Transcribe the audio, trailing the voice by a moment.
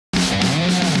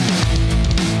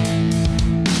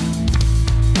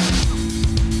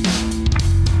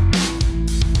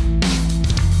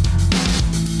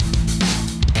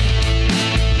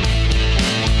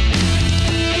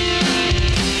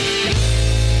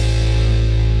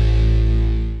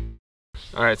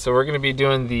Alright, so we're going to be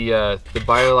doing the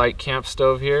BioLite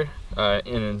CampStove here,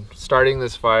 and starting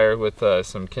this fire with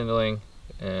some kindling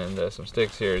and some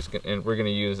sticks here. And we're going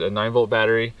to use a 9-volt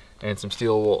battery and some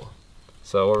steel wool.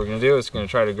 So what we're going to do is going to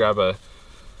try to grab a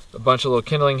bunch of little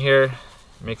kindling here,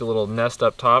 make a little nest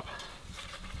up top.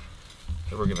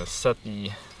 So we're going to set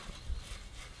the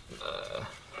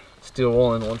steel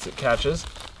wool in once it catches.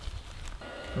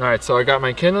 Alright, so I got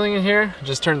my kindling in here,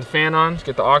 just turned the fan on to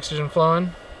get the oxygen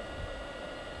flowing.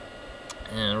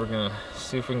 And we're gonna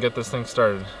see if we can get this thing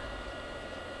started.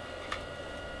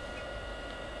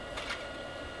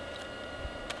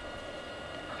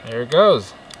 There it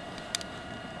goes.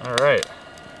 All right.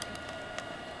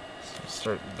 So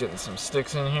start getting some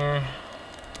sticks in here.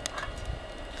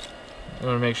 You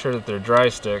want to make sure that they're dry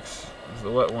sticks, because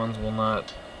the wet ones will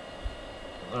not.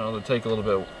 They'll take a little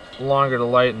bit longer to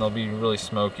light, and they'll be really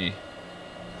smoky.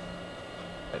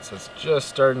 All right, so it's just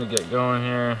starting to get going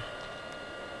here.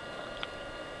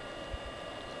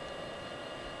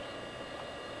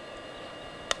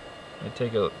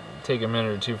 It take a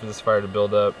minute or two for this fire to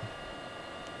build up.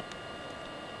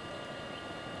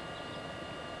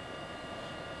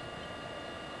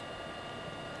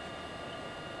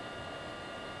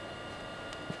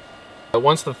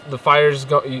 Once the fire's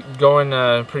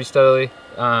going pretty steadily,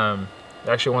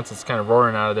 actually once it's kind of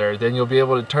roaring out of there, then you'll be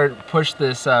able to push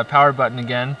this power button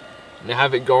again and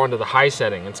have it go into the high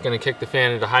setting. It's going to kick the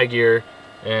fan into high gear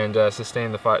and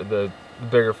sustain the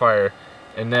bigger fire.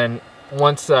 And then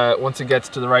once it gets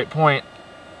to the right point,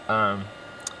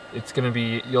 it's going to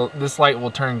be, this light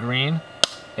will turn green,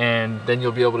 and then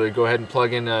you'll be able to go ahead and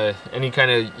plug in any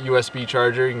kind of USB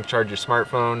charger. You can charge your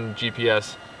smartphone,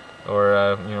 GPS,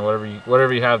 or you know,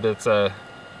 whatever you have that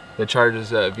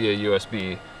charges via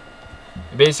USB.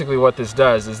 Basically, what this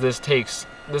does is this takes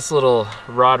this little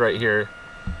rod right here,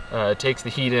 takes the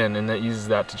heat in, and that uses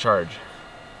that to charge.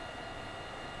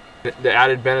 The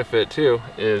added benefit too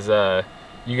is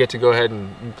you get to go ahead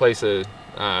and place a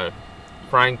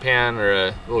frying pan or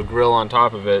a little grill on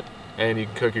top of it, and you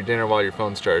can cook your dinner while your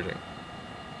phone's charging.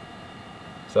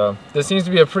 So this seems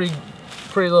to be a pretty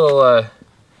little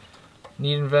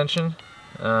neat invention,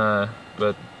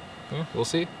 but yeah, we'll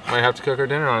see. Might have to cook our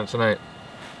dinner on it tonight.